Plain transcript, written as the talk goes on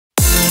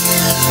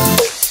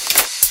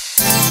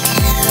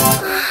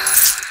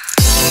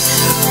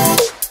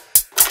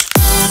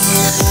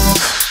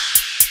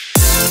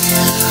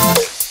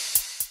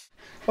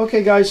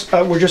Okay guys,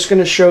 we're just going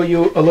to show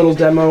you a little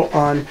demo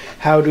on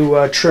how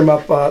to trim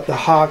up the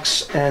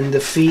hocks and the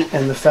feet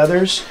and the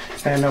feathers,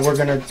 and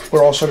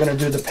we're also going to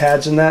do the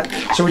pads in that.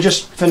 So we're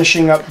just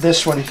finishing up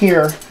this one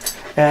here,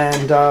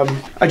 and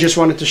I just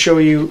wanted to show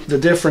you the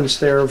difference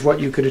there of what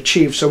you could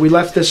achieve. So we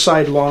left this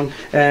side long,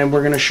 and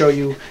we're going to show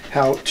you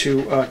how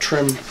to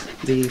trim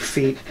the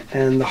feet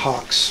and the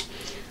hocks.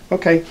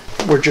 Okay,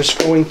 we're just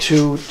going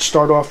to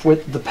start off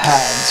with the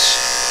pads.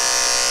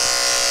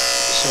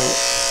 So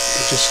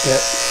just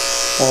get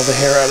all the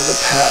hair out of the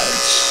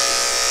pads.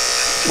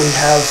 We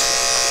have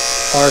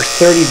our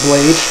 30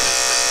 blade.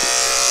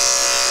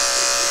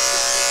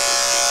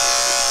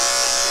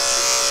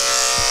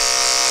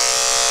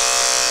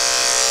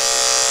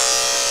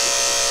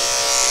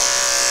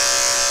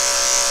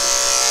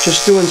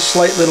 Just doing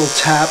slight little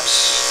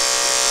taps.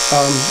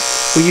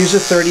 We use a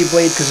 30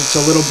 blade because it's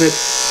a little bit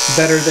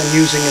better than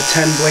using a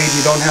 10 blade.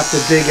 You don't have to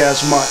dig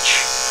as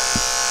much.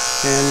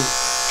 And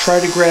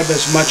try to grab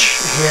as much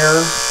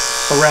hair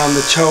around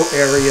the toe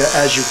area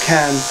as you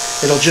can.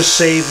 It'll just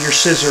save your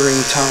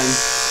scissoring time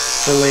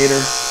for later.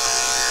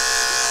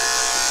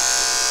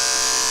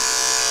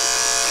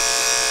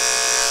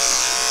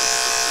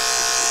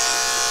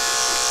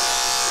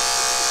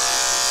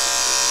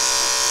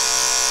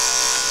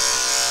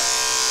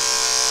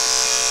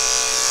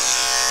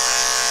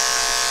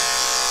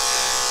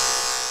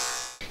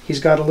 He's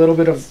got a little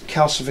bit of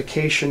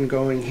calcification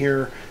going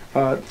here.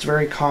 It's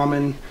very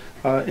common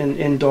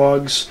in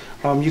dogs.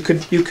 You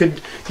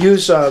could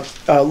use a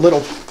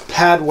little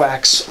pad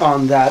wax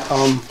on that.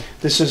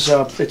 This is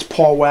it's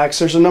paw wax.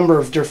 There's a number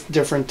of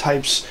different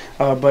types,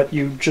 but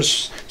you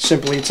just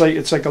simply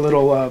it's like a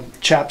little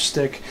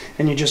chapstick,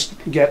 and you just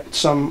get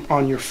some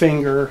on your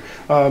finger.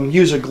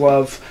 Use a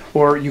glove,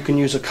 or you can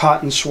use a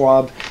cotton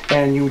swab,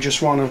 and you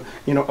just want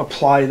to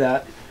apply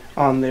that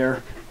on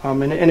there,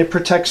 and it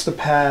protects the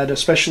pad,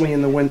 especially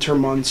in the winter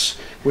months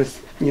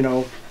with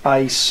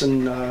ice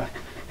and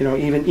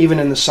even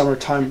in the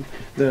summertime,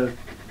 the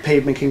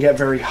pavement can get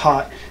very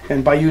hot,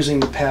 and by using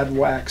the pad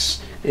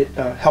wax, it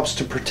helps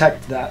to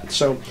protect that.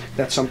 So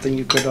that's something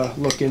you could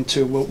look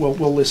into.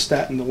 We'll list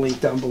that in the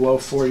link down below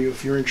for you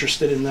if you're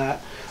interested in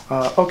that.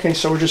 Okay,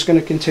 so we're just going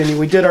to continue.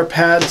 We did our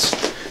pads,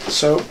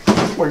 so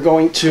we're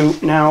going to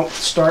now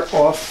start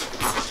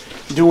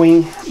off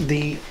doing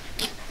the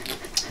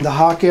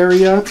hock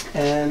area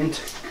and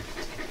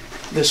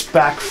this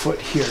back foot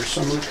here.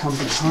 So I'm going to come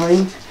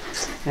behind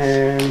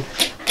and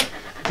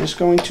just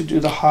going to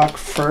do the hock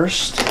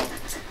first,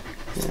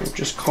 and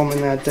just combing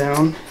that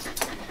down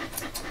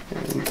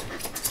and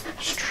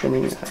just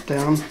trimming that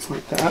down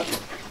like that.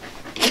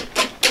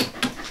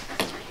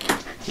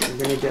 And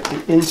we're going to get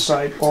the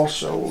inside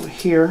also over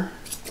here.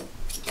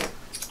 Okay.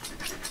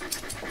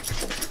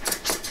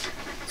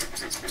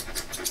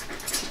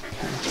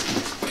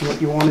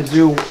 What you want to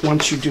do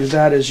once you do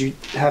that is you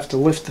have to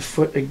lift the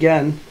foot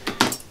again,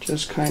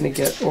 just kind of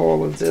get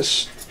all of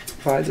this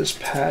by this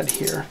pad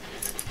here.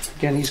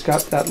 Again, he's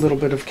got that little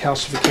bit of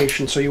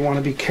calcification, so you want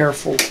to be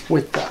careful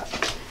with that.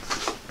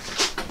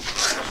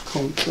 Just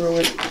comb through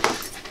it.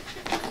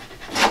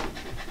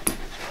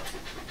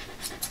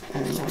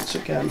 And once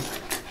again,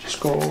 just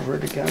go over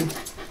it again.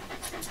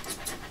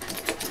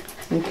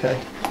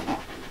 Okay.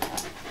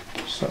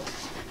 So,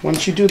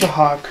 once you do the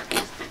hock,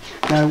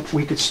 now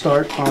we could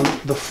start on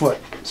the foot.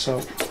 So,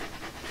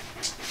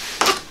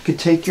 you could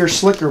take your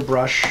slicker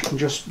brush and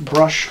just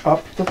brush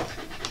up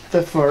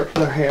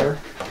the hair.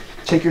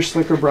 Take your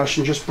slicker brush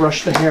and just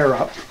brush the hair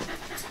up,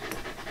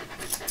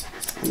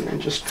 and then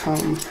just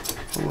come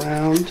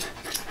around,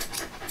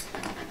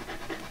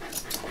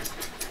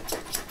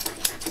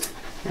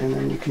 and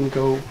then you can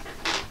go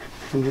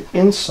from the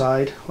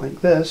inside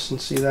like this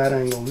and see that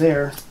angle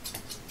there,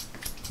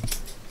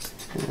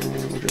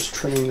 and we're just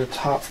trimming the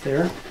top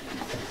there,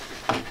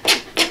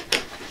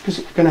 because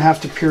you're going to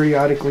have to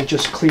periodically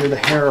just clear the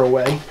hair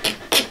away,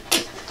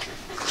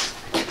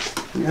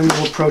 and then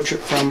we'll approach it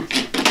from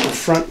the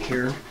front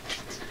here.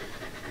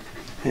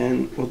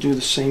 And we'll do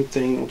the same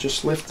thing. We'll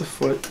just lift the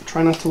foot.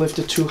 Try not to lift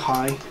it too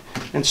high,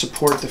 and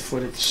support the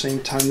foot at the same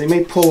time. They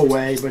may pull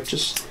away, but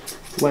just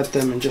let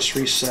them and just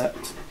reset.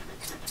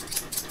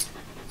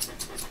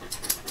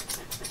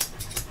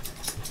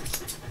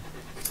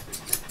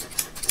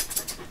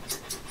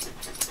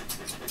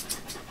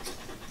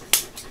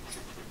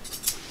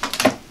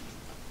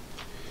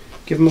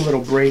 Give them a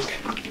little break.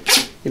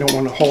 You don't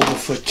want to hold the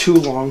foot too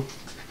long.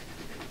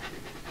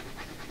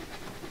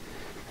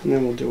 And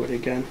then we'll do it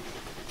again.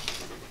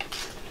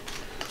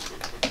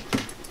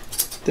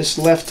 This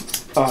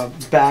left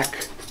back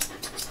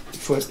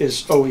foot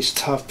is always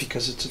tough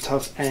because it's a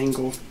tough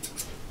angle.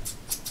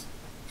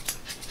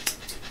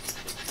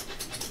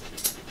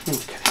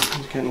 Okay,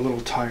 I'm getting a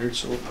little tired,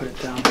 so we'll put it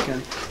down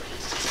again.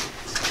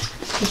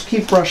 Just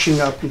keep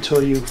brushing up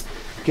until you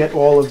get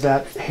all of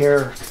that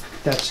hair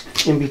that's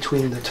in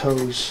between the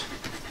toes.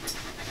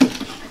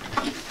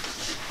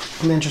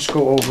 And then just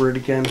go over it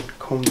again,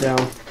 comb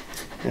down,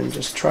 and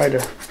just try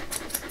to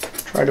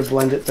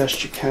blend it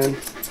best you can.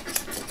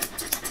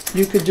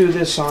 You could do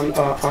this on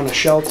a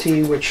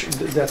Sheltie, which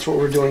that's what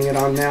we're doing it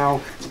on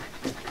now.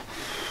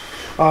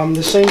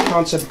 The same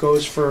concept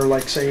goes for,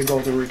 like, say, a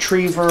golden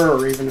retriever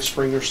or even a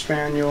Springer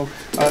Spaniel.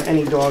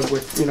 Any dog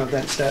with, you know,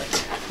 that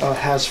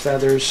has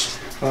feathers,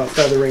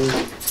 feathering.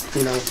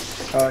 You know,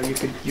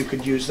 you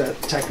could use that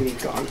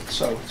technique on.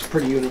 So it's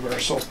pretty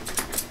universal.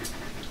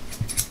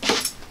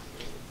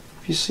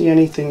 If you see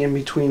anything in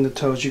between the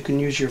toes, you can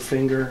use your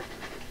finger,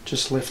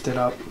 just lift it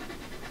up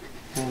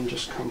and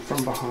just come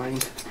from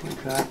behind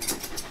like that.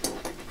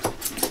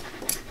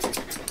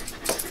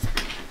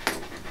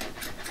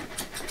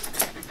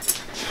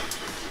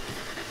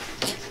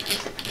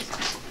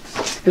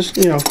 Just,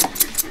 you know,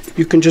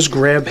 you can just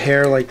grab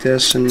hair like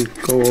this and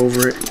go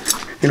over it.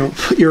 You know,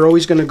 you're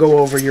always going to go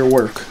over your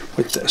work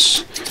with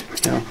this.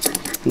 You know,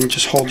 and you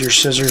just hold your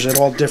scissors at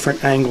all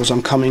different angles.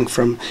 I'm coming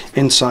from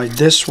inside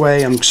this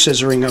way. I'm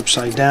scissoring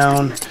upside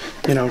down.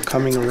 You know,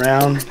 coming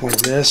around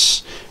like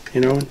this. You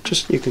know,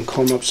 just you can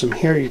comb up some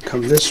hair. You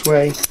come this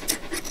way.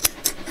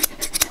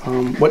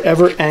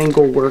 Whatever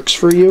angle works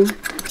for you.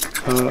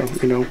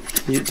 You know,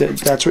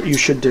 that's what you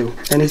should do.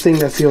 Anything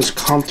that feels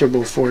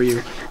comfortable for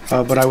you.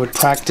 But I would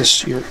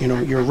practice your, you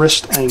know, your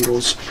wrist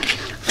angles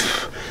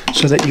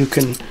so that you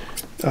can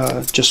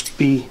just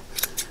be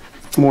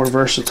more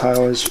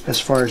versatile as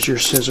far as your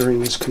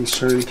scissoring is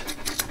concerned.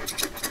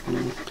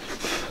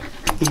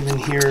 Even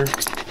here,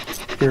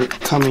 you're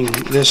coming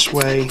this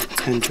way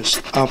and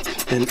just up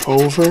and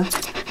over,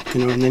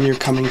 you know, and then you're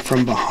coming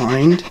from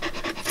behind.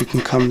 You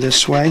can come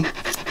this way,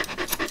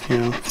 you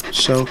know.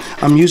 So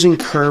I'm using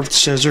curved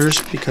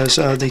scissors because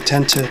they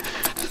tend to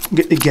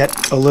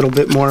get a little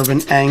bit more of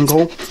an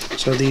angle.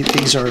 So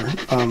these are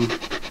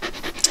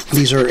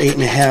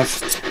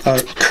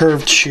 8.5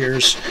 curved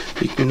shears.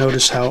 You can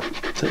notice how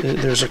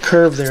there's a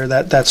curve there.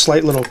 That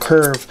slight little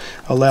curve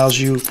allows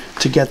you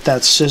to get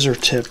that scissor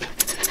tip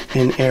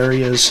in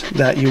areas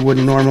that you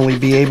wouldn't normally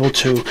be able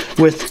to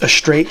with a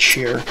straight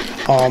shear.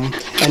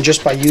 And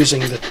just by using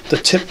the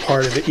tip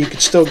part of it, you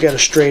could still get a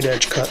straight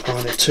edge cut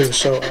on it too.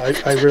 So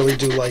I really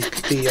do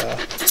like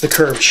the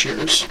curved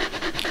shears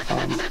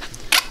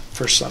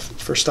for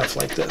stuff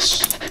like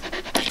this.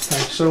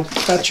 Okay, so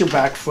that's your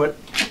back foot,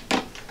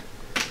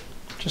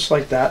 just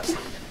like that.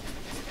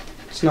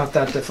 It's not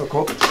that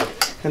difficult.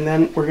 And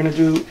then we're going to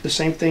do the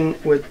same thing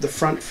with the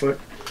front foot.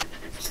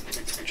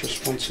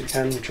 Just once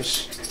again,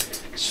 just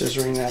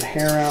scissoring that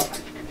hair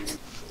out.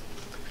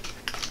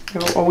 You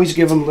know, always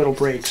give them little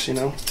breaks, you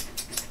know.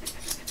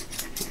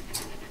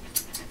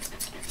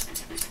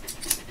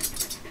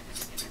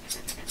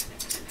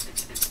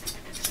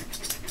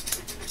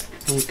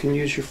 And you can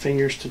use your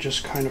fingers to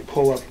just kind of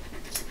pull up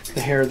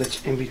the hair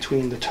that's in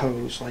between the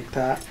toes, like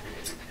that,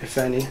 if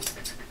any.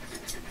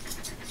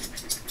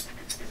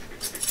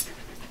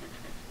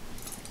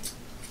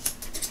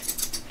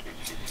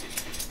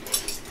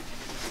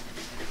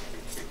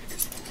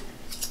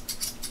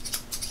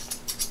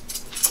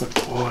 Good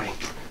boy.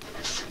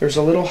 There's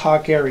a little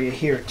hock area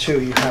here too.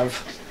 You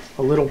have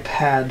a little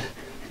pad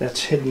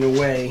that's hidden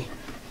away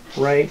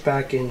right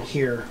back in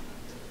here.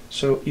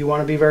 So you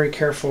want to be very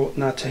careful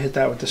not to hit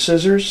that with the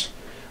scissors.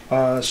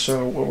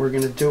 So what we're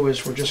going to do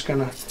is we're just going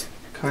to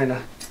kind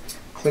of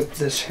clip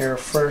this hair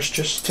first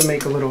just to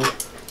make a little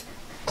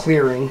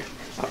clearing.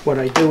 What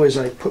I do is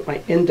I put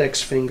my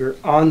index finger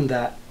on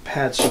that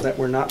pad so that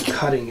we're not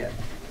cutting it.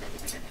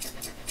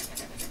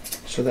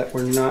 So that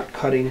we're not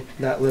cutting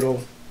that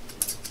little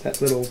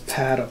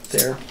pad up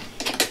there.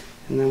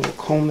 And then we'll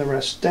comb the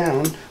rest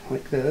down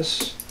like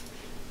this.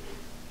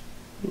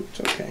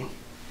 It's okay,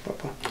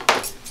 Papa.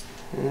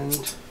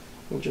 And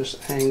we'll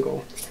just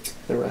angle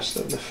the rest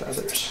of the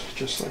feathers,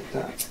 just like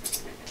that.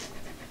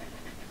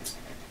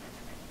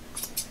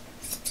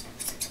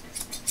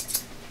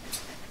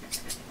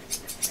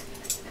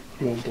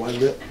 We'll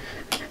blend it.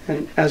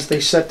 And as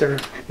they set their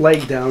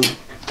leg down,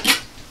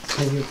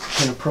 and you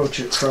can approach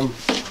it from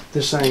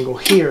this angle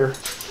here,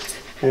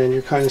 and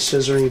you're kind of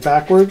scissoring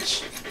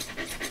backwards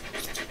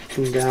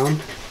and down.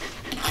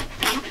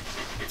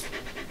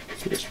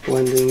 Just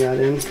blending that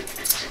in.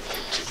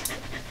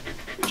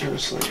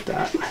 Just like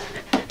that.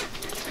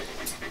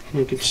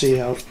 You can see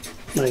how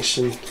nice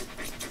and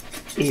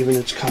even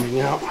it's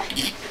coming out.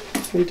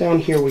 And down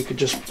here we could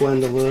just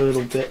blend a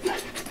little bit.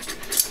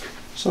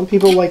 Some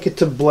people like it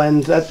to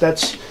blend.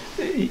 That's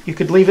you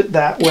could leave it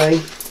that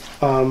way,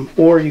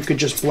 or you could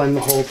just blend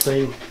the whole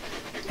thing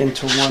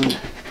into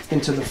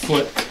the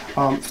foot.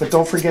 But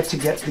don't forget to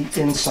get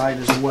the inside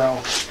as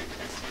well.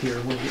 Here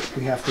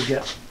we have to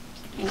get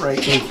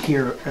right in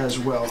here as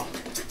well.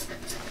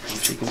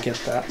 If you can get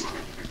that.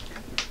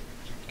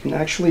 You can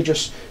actually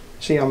just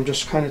see I'm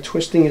just kind of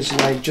twisting his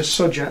leg just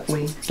so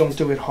gently. Don't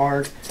do it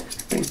hard.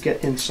 And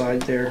get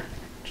inside there.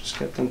 Just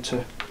get them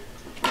to,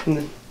 and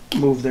then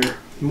move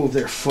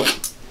their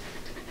foot.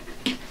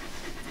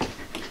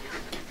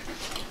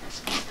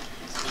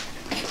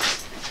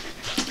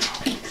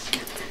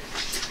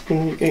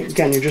 And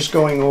again, you're just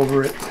going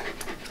over it.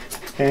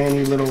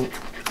 Any little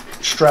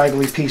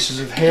straggly pieces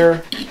of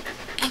hair,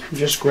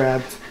 just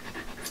grab.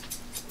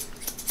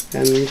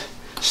 And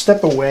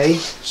step away.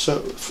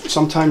 So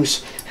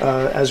sometimes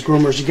as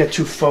groomers you get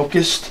too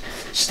focused.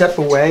 Step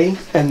away,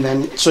 and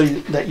then so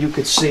that you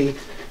could see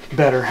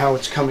better how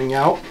it's coming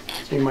out.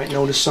 So you might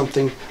notice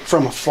something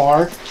from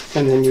afar,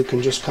 and then you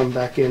can just come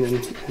back in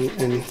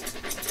and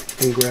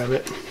grab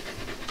it.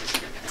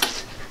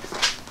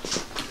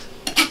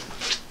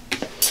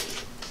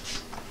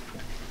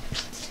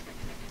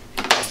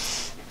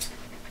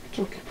 It's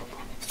okay, Papa.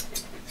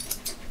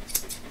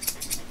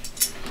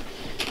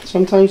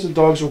 Sometimes the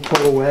dogs will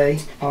pull away.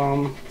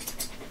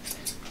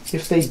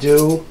 If they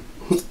do,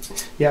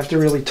 you have to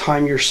really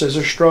time your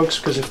scissor strokes,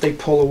 because if they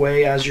pull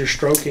away as you're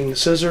stroking the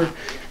scissor,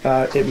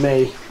 it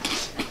may,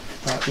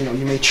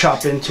 you may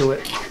chop into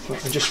it.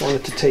 I just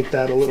wanted to take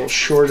that a little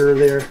shorter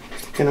there,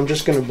 and I'm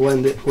just going to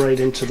blend it right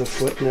into the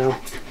foot now.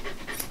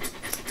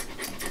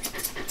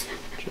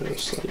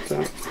 Just like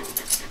that.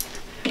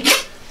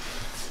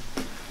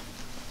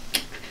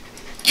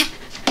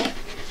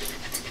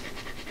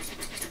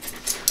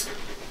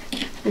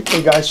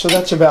 Okay guys, so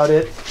that's about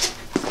it.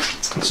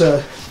 It's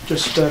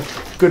just a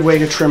good way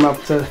to trim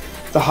up the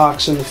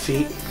hocks and the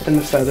feet and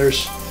the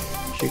feathers.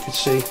 As you can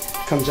see,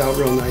 it comes out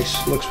real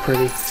nice, looks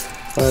pretty.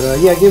 But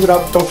yeah, give it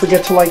up. Don't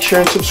forget to like,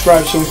 share, and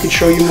subscribe so we can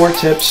show you more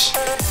tips.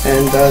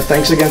 And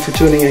thanks again for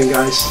tuning in,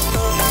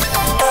 guys.